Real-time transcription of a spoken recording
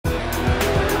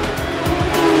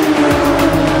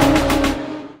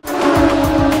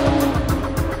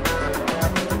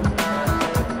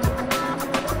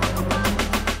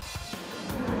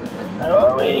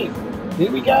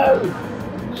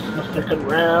The second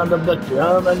round of the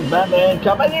German Batman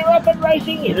coming here up and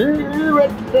racing here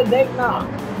at the Degna.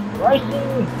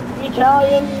 Racing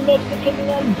Italian, Mexican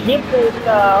and Gypsy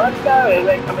style. Let's go.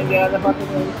 They're coming down the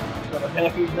fucking road. Got a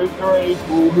happy victory.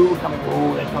 Who are coming?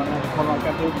 Oh, they're coming out. Come on,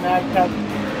 got this mad cut.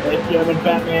 There's German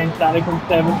Batman starting from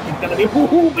 7th. It's going to be a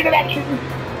bit of action.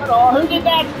 Oh, who did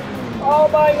that? Oh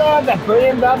my god, the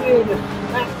BMW just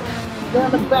smacked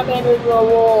German Batman into a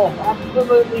wall.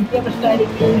 Absolutely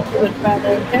devastating news for this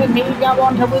Batman. Can he go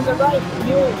on to win the race?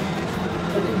 Yes.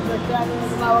 This is the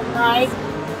Batman lower grade.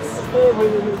 The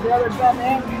German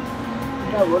Batman.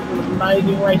 That was an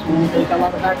amazing race. We'll take a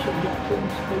lot of action.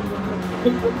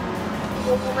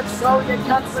 Let's go, you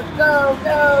cunts. Let's go,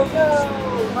 go, go.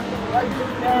 Fucking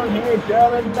racing down here.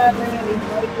 German Batman is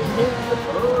racing here.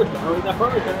 Going the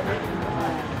first.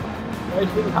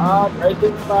 Racing hard,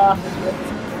 racing fast.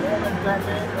 German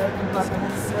Batman racing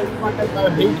like a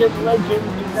Mohican legend.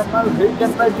 He's a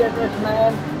Mohican legend, this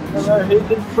man. The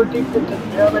Mohicans predicted that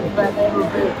German Batman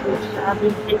would be a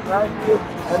championship race,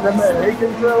 and the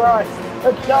Mohicans were right.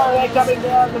 Let's go, they're coming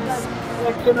down the back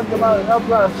section of the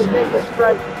Mega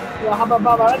Straight. Hubba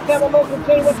bubba. Let's have a look and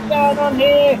see what's going on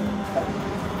here.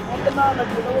 At the moment,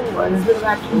 there's a bit of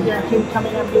action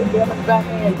coming up in German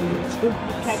Batman.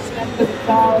 Catching up to the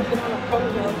car, it's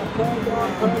another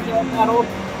Persia battle.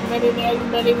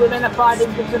 Many women are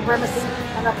fighting for supremacy,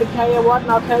 and I can tell you what,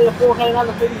 and I'll tell you 14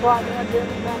 other things right now.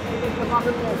 German Batman is the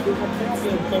fucking best. He's a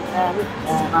championship man. This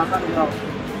man, I'm not going to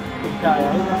tell you,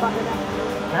 he's a fucking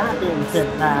championship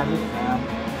man. This man,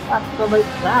 absolute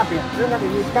champion. Really,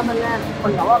 he's coming down,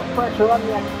 putting a lot of pressure on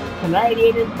the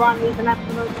Canadian in front. He's an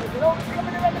absolute. Oh, he's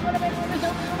coming around.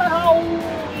 Oh,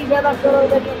 he's never going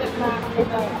to get this man.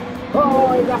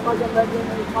 Oh, he's up like a legend.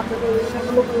 He's fucking. Have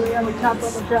a look at the other cut on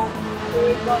the track.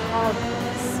 He's got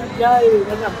Jay.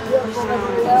 There's a beautiful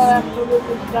livery there.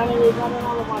 Absolutely stunning. We've got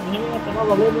another one here. It's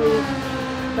another livery.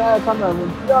 So it's on a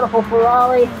beautiful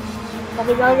Ferrari.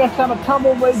 Coming over, some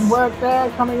tumbleweed work there.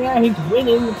 Coming out, he's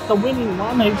winning. It's the winning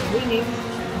one. He's winning.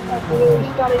 Absolutely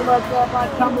stunning work there by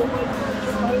tumbleweed.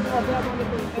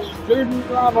 The student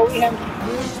driver. We have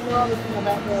student drivers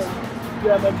about the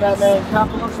German Batman Cup.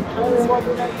 I'm not sure what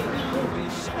we're going to do.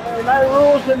 No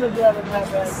rules in the German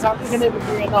Batman Cup. You can even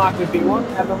bring a knife if you want.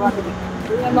 Have a fucking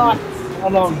bring a knife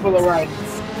along for the race.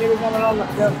 Here we go on the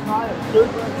first night.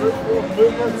 Super.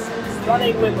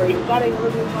 Stunning livery. Stunning.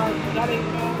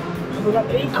 We've got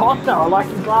E. Costa. I like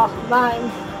his last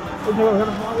name. We're going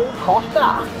to find E. Costa.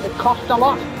 It cost a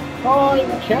lot. Oh, he's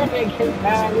a championship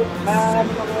man. This man.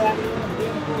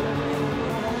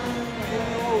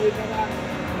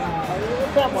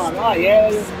 What's that one? Oh yeah,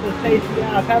 the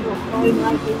TCR Federal Steam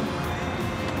Racing.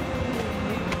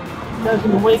 Does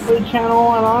the weekly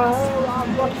channel, and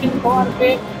I've watched him quite a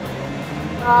bit.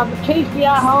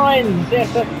 TCR Hines, yes,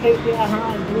 that's TCR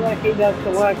Hines. He does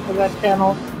the work for that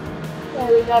channel. Yeah,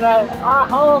 we got a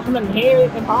Holzman here.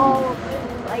 He's a Holzman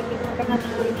racing like an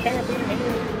absolute champion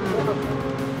here.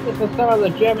 This is some of the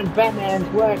German Batman's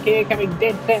work here, coming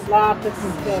dead set last. This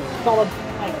is solid.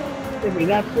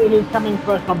 That's it, he's coming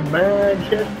first from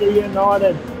Manchester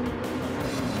United.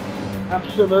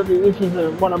 Absolutely, this is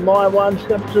one of my ones.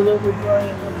 Absolutely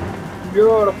brilliant.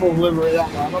 Beautiful livery, that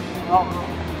one.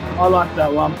 I like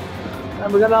that one.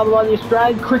 And we got another one, the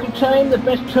Australian cricket team, the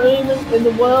best team in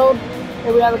the world.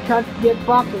 Every other country get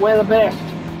fucked, we're the best.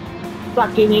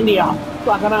 Sucked in India.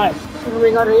 Fucking oath. Here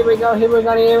we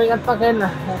got fucking.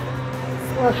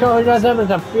 I'm not sure who does them.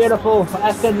 It's a beautiful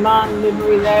Aston Martin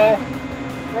livery there.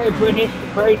 Very British,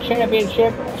 very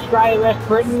championship, Australia, West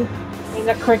Britain. In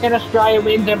the cricket, Australia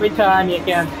wins every time you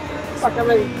can. Look at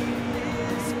me.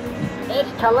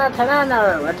 It's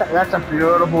Talatano. That's a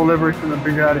beautiful livery for the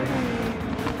Bugatti.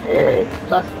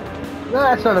 No,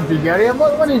 that's not a Bugatti.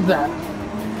 What is that?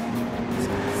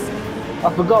 I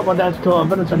forgot what that's called,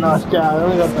 but it's a nice car.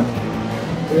 We got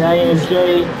the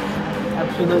AMG.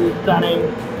 Absolutely stunning.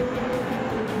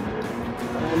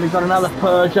 And we've got another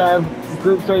Peugeot.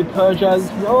 Group 3 Peugeots,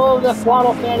 oh, the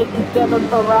Final Fantasy 7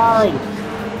 Ferrari.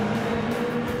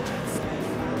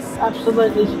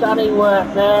 Absolutely stunning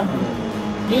work there.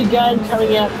 New game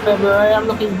coming out in February, I'm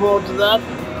looking forward to that.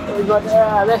 We've got,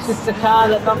 that's just the car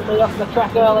that knocked me off the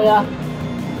track earlier. I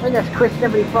think that's Chris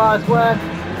 75's work.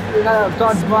 We've got a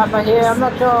Dodge Viper here, I'm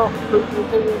not sure who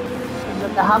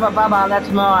the Hubba Bubba, that's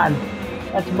mine.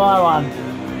 That's my one.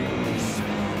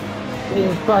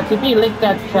 But if you lick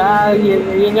that car,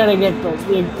 you're gonna get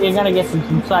some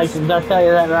sensations. I'll tell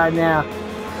you that right now.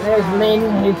 There's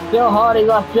Lynn. He's still holding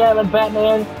off German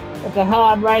Batman. It's a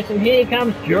hard race, and here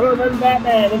comes German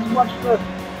Batman. Let's watch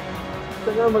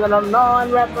afternoon. We're going to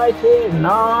 9-lap race here.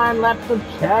 9 laps of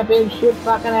championship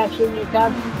fucking action, you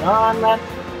cunts. 9 laps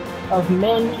of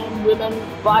men and women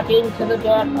fighting to the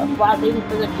death, fighting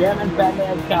for the German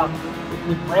Batman Cup.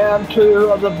 This is round 2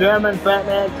 of the German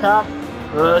Batman Cup.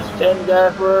 First 10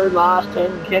 go through, last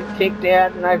 10 get kicked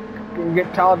out, and they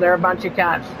get told they're a bunch of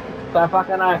cunts. So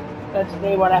fucking let's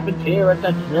see what happens here at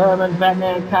the German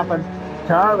Batman Cup. And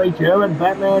currently German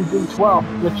Batman's in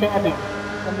 12th, the champion.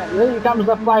 And here comes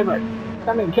the favourite.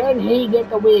 Can he get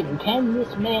the win? Can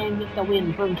this man get the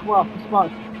win from 12th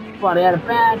spot? But he had a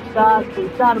bad start. He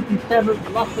started from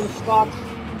 7th, lost some spots.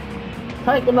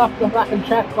 Taken off the fucking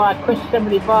track by Chris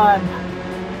 75.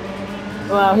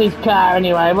 Well, his car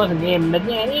anyway, it wasn't him, but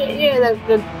yeah,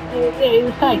 he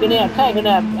was taken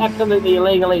out absolutely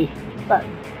illegally. But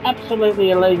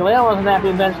absolutely illegally. I wasn't happy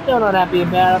about it, still not happy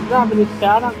about it. Driving this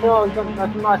car, not sure he's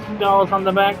got some nice skulls on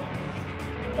the back.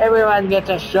 Everyone gets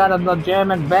a shot of the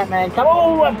German Batman. Come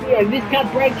on up here, this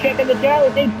cut brake checking the Joe,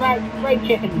 he's brake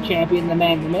checking the champion, the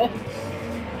man, the myth.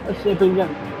 Let's see if we can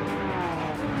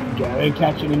go. We're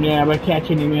catching him now, It's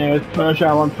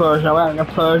Peugeot on Peugeot, having a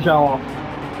Peugeot off.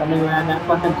 Coming around that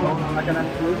fucking corner like an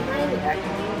absolute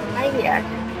maniac.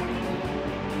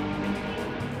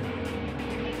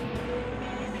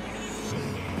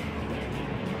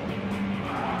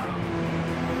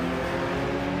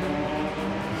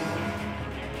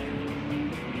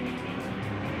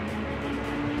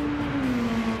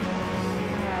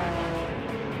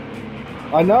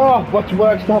 I know what to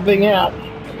work something out.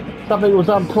 Something was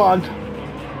unplugged.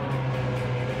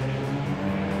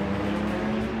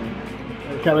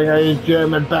 Coming out his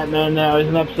German Batman now. He's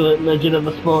an absolute legend of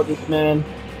the sport, this man.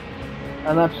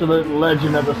 An absolute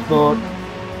legend of the sport.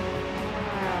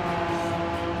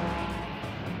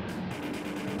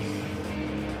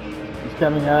 He's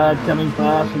coming hard, coming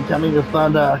fast, and coming to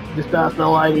thunder. Just ask the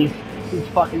ladies. He's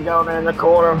fucking going around the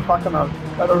corner and fucking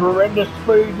at a horrendous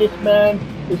speed, this man.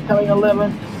 He's coming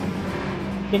 11th.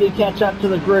 Can he catch up to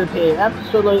the group here?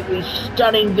 Absolutely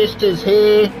stunning vistas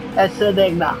here at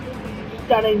Sedegna.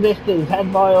 Stunning vistas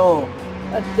had by all.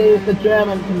 Let's see if the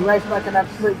German can race like an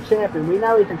absolute champion. We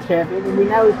know he's a champion and we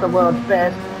know he's the world's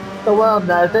best. The world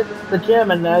knows it. The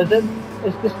German knows it.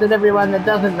 It's just that everyone that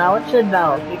doesn't know it should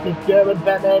know it. Because German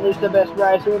Batman is the best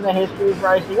racer in the history of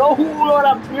racing. Oh, what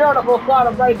a beautiful sight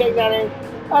of racing that is.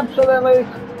 Absolutely.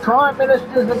 Prime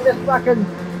ministers of this fucking...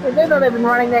 They're not even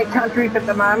running their countries at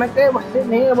the moment. They're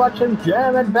sitting here watching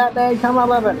German Batman come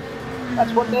 11.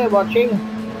 That's what they're watching.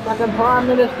 Fucking prime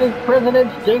ministers,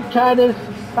 presidents, dictators.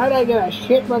 They don't give a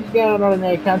shit what's going on in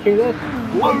their country. They're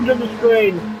glued to the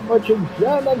screen watching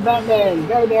German Batman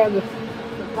go down the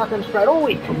fucking straight. Oh,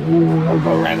 he'll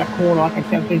go around the corner like a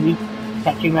champion.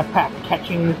 Catching the pack,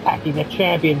 He's a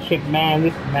championship man,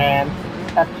 this man.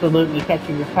 Absolutely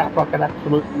catching the pack like an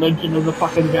absolute legend of the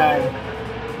fucking game.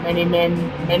 Many men,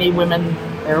 many women,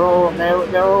 they're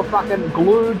all fucking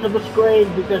glued to the screen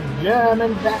because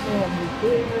German Batman is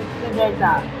here in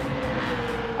Sedegna.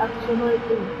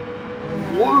 Absolutely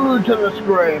glued to the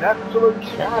screen. Absolute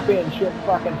championship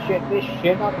fucking shit. This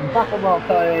shit, I can fucking well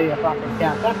tell you, you fucking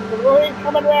count. Absolutely, he's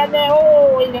coming around there.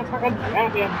 Oh, he's a fucking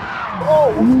champion.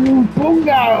 Oh,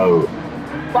 bungo!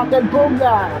 Fucking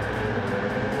bungo!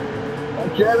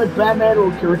 German Batman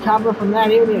will recover from that.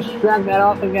 He'll just shrug that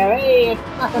off and go, hey, it's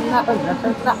fucking nothing.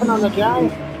 That's nothing on the Joe.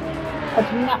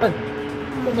 That's nothing.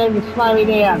 Doesn't even slow me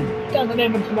down. It's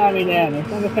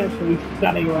an essentially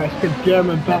stunning race because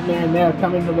German Batman now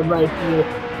coming to the race here.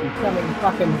 He's coming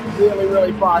fucking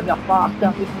really fast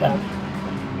up this time.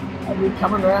 And he's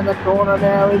coming around the corner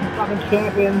now. He's fucking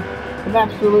champion. Some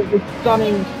absolutely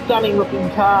stunning looking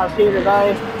cars here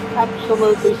today.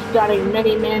 Absolutely stunning.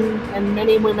 Many men and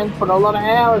many women put a lot of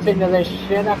hours into this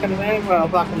shit. I can very well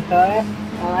fucking tell you.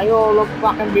 And they all look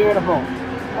fucking beautiful.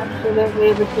 Absolutely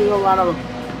every single one of them.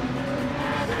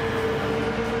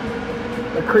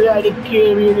 The creative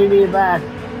community of that.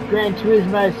 Gran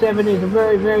Turismo 7 is a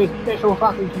very special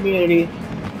fucking community.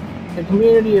 A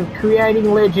community of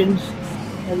creating legends.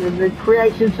 And the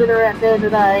creations that are out there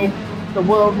today, the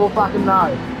world will fucking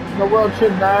know. The world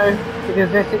should know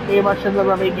because they're sitting here watching the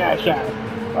Robbie Joe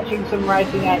show. Watching some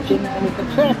racing action, and it's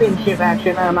a championship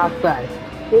action, I must say.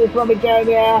 Here's Robbie Joe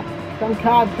now. Some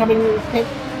cars coming in the pit.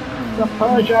 The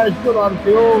Peugeot's good on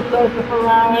fuel, so's the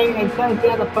Ferrari, and so's the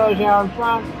other Peugeot in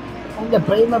front, and the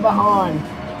Beamer behind.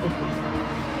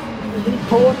 This is an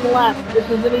important lap. This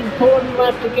is an important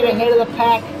lap to get ahead of the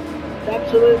pack. To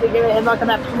absolutely get ahead like an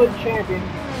absolute champion.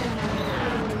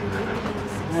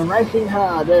 They're racing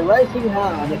hard. They're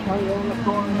coming around the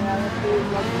corner now. That feels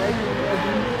like racing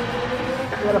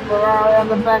legends. Got a Ferrari on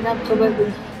the back.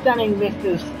 Absolutely stunning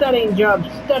vistas, stunning job,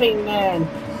 stunning man.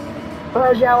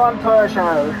 Peugeot on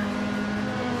Peugeot.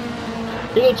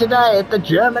 Here today at the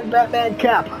German Batman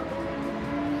Cup.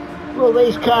 Will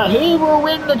these cars, he will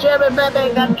win the German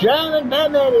Batman Cup. German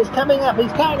Batman is coming up.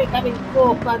 He's currently coming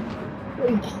fourth, but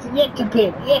he's yet to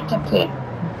pit.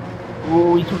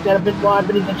 Oh, he took that a bit wide,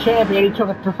 but he's a champion. He took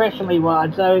it professionally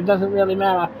wide, so it doesn't really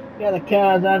matter. The other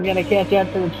cars aren't going to catch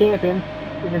up to the champion.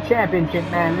 He's a championship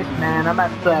man, this man, I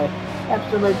must say.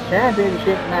 Absolute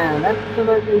championship man.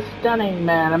 Absolutely stunning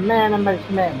man. A man amongst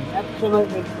men.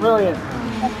 Absolutely brilliant.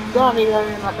 That's driving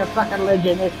around like a fucking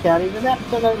legend, this car. He's an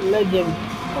absolute legend.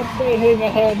 Let's see who's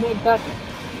ahead. We've got...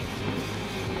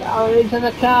 Oh, these are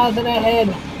the cars that are ahead.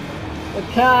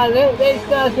 The cars, these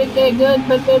guys think they're good,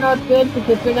 but they're not good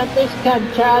because they got this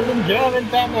cunt charging German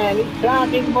Batman. He's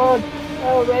charging board.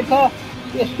 Oh, Redder.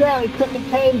 The Australian cricket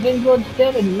team's in good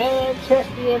stead in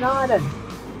Manchester United.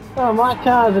 Oh, my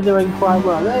cars are doing quite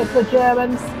well. There's the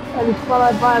German, and it's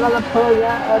followed by another Peugeot,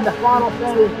 and the final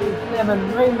Fantasy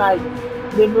 7 remake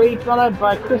livery, followed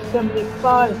by Chris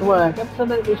 75's work.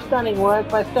 Absolutely stunning work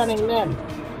by stunning men.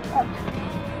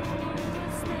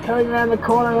 Coming around the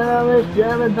corner now, there's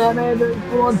German Batman doing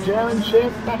full German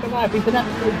shit. Fucking up, he's an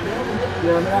absolute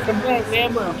German. I can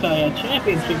damn well tell you,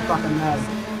 championship fucking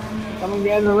man. Coming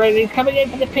down the road, he's coming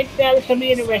into the pit now. This will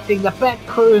be interesting. The Bat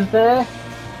Crew's there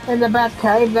in the Bat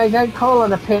Cave. They don't call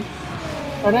it a pit.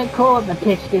 They don't call it the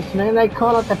pits this man. They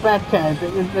call it the Bat Cave.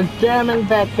 It's the German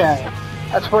Bat Cave.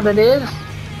 That's what it is.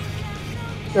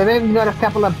 They've even got a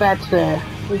couple of bats there.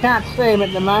 We can't see them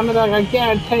at the moment. I can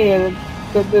guarantee you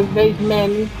that these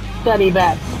men study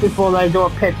bats before they do a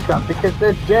pit stop because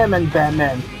they're German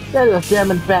Batmen. They're the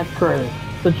German Bat Crew.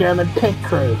 The German Pit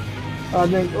Crew. I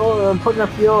think, oh, I'm putting a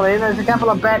fuel in. There's a couple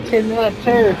of bats in there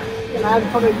too. You know,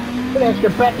 put an extra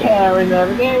bat power in there.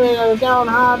 But there we go, we're going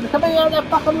hard. Coming out of that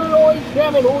fucking little orange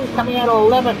German. Oh, he's coming out of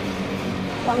 11.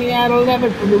 Coming out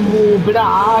 11 from the bit of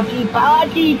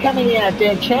argy-bargy coming out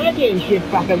there. Championship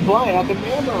fucking play, I can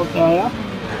remember, I'll tell ya.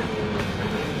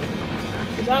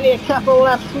 There's only a couple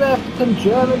laps left. Can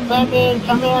German Batman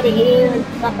come out of here and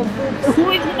fucking... Oh,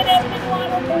 he's coming out of the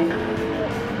line.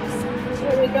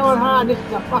 We're going hard. This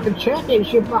is a fucking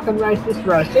championship fucking race, this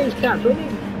race. These cunts, really?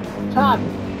 It's hard.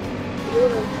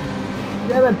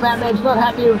 German Batman's not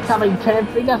happy with coming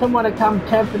 10th. He doesn't want to come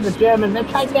 10th in the German. Then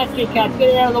take that, you cunt.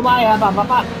 Get out of the way.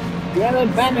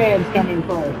 German Batman's coming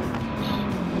through.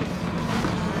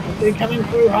 They're coming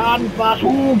through hard and fast.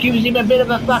 Ooh, gives him a bit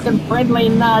of a fucking friendly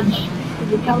nudge. As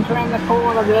he comes around the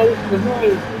corner there. This is a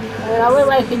very... we're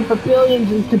racing for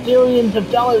billions and cadillions of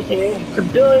dollars here.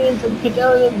 Cadillions and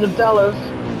cadillions of dollars.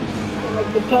 And I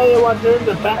can tell you what, dude,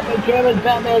 the German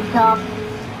Batman Cup,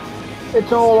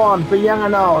 it's all on for young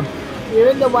and old.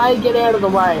 You're in the way, get out of the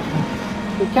way.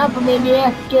 You come from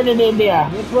India, get in India.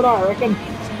 That's what I reckon.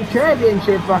 The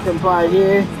championship fucking play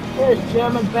here. There's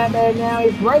German Batman now.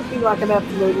 He's racing like an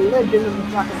absolute legend of the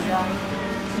fucking game.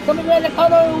 Coming around the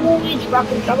corner, oh, he's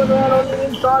fucking coming around on the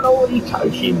inside, oh, he's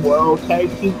coaching world,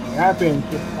 tasting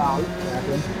championship,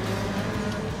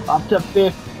 up to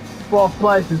 5th, 4th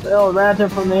place is Earl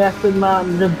Ranta from the Aston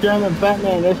Martin, the German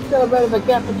Batman. There's still a bit of a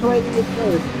gap between the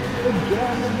two. The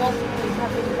German Batman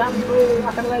fucking come through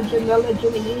like a legend, the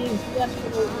legend he is, the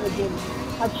absolute legend.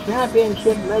 A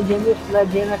championship legend, this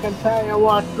legend, I can tell you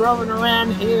what, driving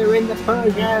around here in the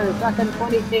Peugeot, fucking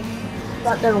 26.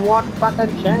 Fucking what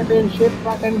fucking championship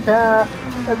fucking car.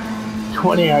 That's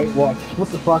 28 watts. What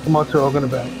the fuck am I talking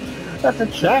about? That's a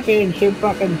championship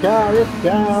fucking car. This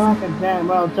car, I can damn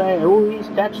well tell you. Oh, he's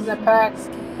catching the pack.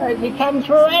 As he comes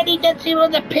through and he gets him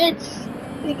in the pits.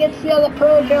 He gets the other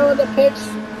Peugeot in the pits.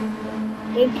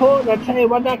 Important, I tell you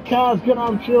what, that car's good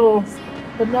on fuel.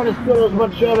 But not as good as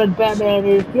what German Batman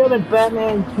is. German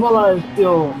Batman swallows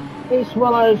fuel. He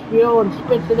swallows fuel and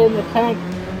spits it in the tank.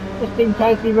 Just in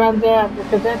case he runs out,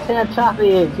 because that's how tough he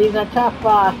is. He's a tough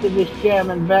bastard, this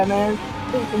German Batman.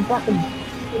 He can fucking...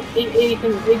 He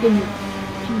can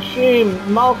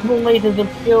consume multiple litres of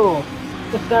fuel.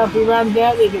 Just so if he runs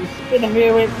out, he can spit a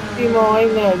few more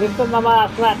in there. Just on the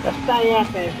last lap to stay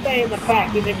out there, stay in the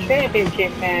pack. He's a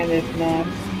championship man, this man.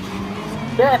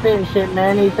 Championship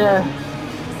man, he's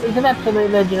an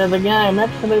absolute legend of the game.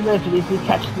 Absolute legend if you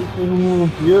catch this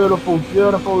beautiful,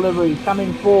 beautiful livery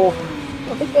coming forth.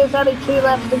 I think there's only 2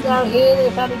 laps to go here,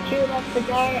 there's only 2 laps to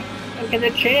go. And can the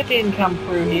champion come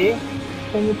through here?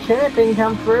 Can the champion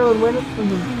come through and win it from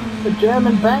the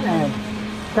German Batman?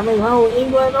 Coming home,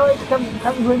 England, oh, he's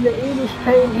comes with the English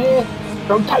team here.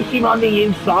 Don't take him on the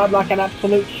inside like an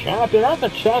absolute champion. That's a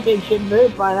championship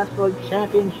move by an absolute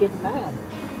championship man.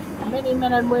 Many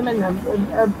men and women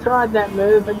have tried that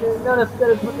move, but they're not as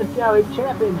good as what the Joey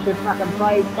Championship fucking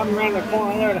plays coming around the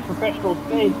corner there at a professional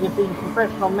stage if he's a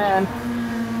professional man.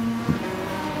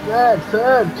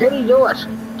 Third, can he do it?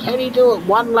 Can he do it?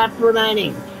 1 lap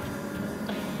remaining.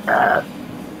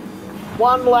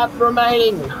 1 lap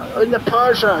remaining in the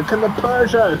Peugeot. Can the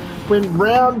Peugeot win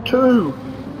round 2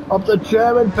 of the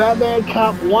German Batman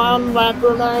Cup? 1 lap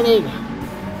remaining.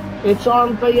 It's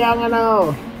on for young and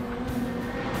old.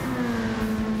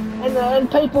 And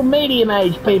people,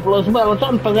 medium-aged people as well. It's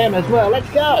on for them as well. Let's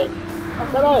go.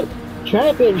 I don't know.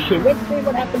 Championship. Let's see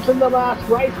what happens in the last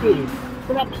race here. It's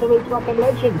an absolute fucking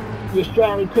legend. The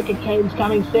Australian cricket team's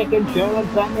coming second. German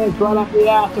Batman's right up the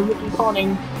arse of Ricky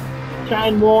Ponting,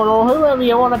 Shane Warne, or whoever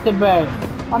you want it to be.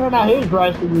 I don't know who's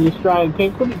racing the Australian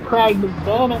team. Could be Craig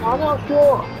McDermott.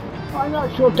 I'm not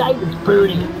sure. David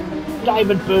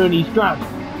Booney's drunk.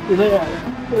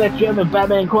 That German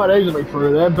Batman quite easily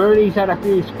through there. Booney's had a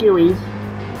few skewies.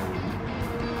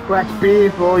 Black beer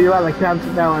for all you other cunts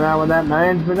that don't know what that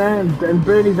means, but and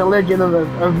Booney's a legend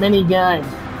of many games.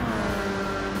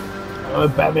 Oh,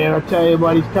 Batman, I tell you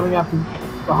what, he's coming up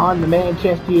behind the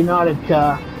Manchester United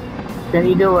car. Can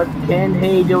he do it? Can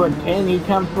he do it? Can he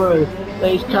come through?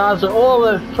 These cars are, all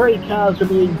the 3 cars will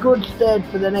be in good stead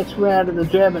for the next round of the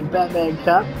German Batman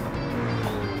Cup.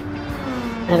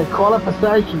 And a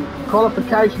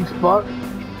qualification spot.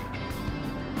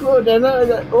 Good, and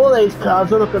all these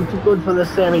cars are looking good for the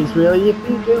semis, really. If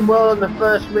you do well in the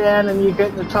first round and you get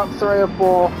in the top 3 or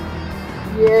 4,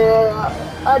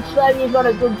 yeah, I'd say you've got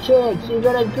a good chance. You've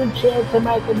got a good chance of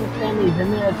making the semis,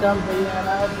 and then it's on for you and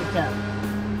over the cup.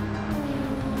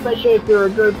 Especially if you're a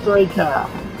Group 3 car.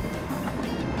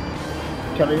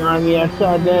 Coming on the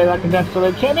outside there like an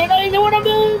absolute champion. Hey, what I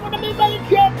mean by the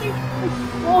champion?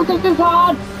 Oh, this is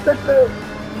hard.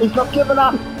 He's not giving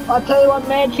up. I tell you what,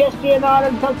 Manchester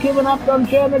United's not giving up on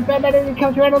German Batman, and he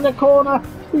comes around on the corner.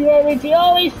 Yeah,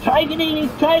 he's taking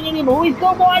him. Oh, he's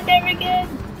got wide there again.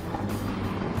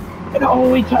 And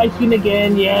oh, he takes him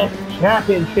again. Yes,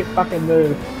 championship fucking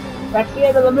move. That's the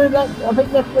end of the move. I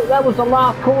think that was the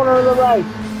last corner of the race.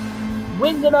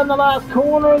 Wins it on the last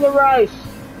corner of the race.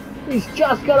 He's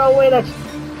just got to win it.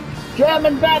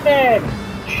 German Batman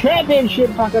championship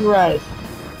fucking race.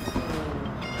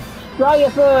 Australia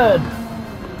 3rd.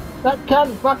 That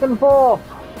cunt fucking 4th.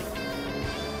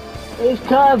 These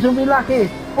cars will be lucky.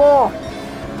 4th,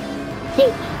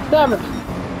 6th, 7th,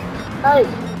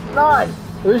 8th, 9th.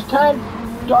 Who's 10th?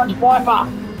 Dodge Viper.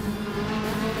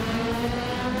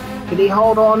 Can he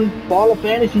hold on? Final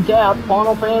Fantasy's out.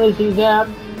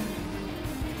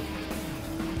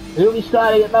 He'll be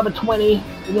starting at number 20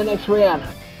 in the next round.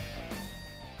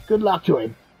 Good luck to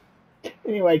him.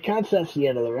 Anyway, cunts, that's the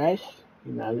end of the race.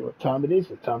 You know what time it is.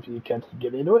 It's time for you cunts to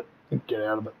get into it and get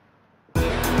out of it.